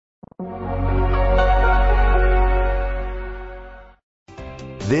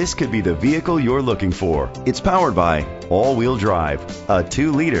This could be the vehicle you're looking for. It's powered by all-wheel drive, a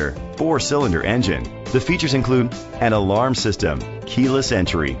 2-liter, 4-cylinder engine. The features include an alarm system, keyless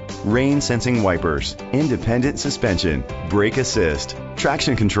entry, rain-sensing wipers, independent suspension, brake assist,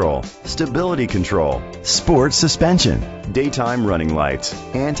 traction control, stability control, sport suspension, daytime running lights,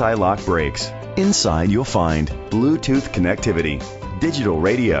 anti-lock brakes. Inside you'll find Bluetooth connectivity, digital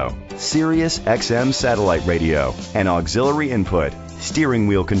radio, Sirius XM satellite radio, and auxiliary input, steering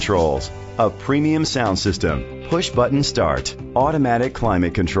wheel controls, a premium sound system, push-button start, automatic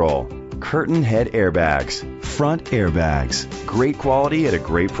climate control, curtain head airbags, front airbags. Great quality at a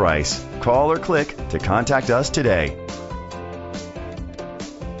great price. Call or click to contact us today.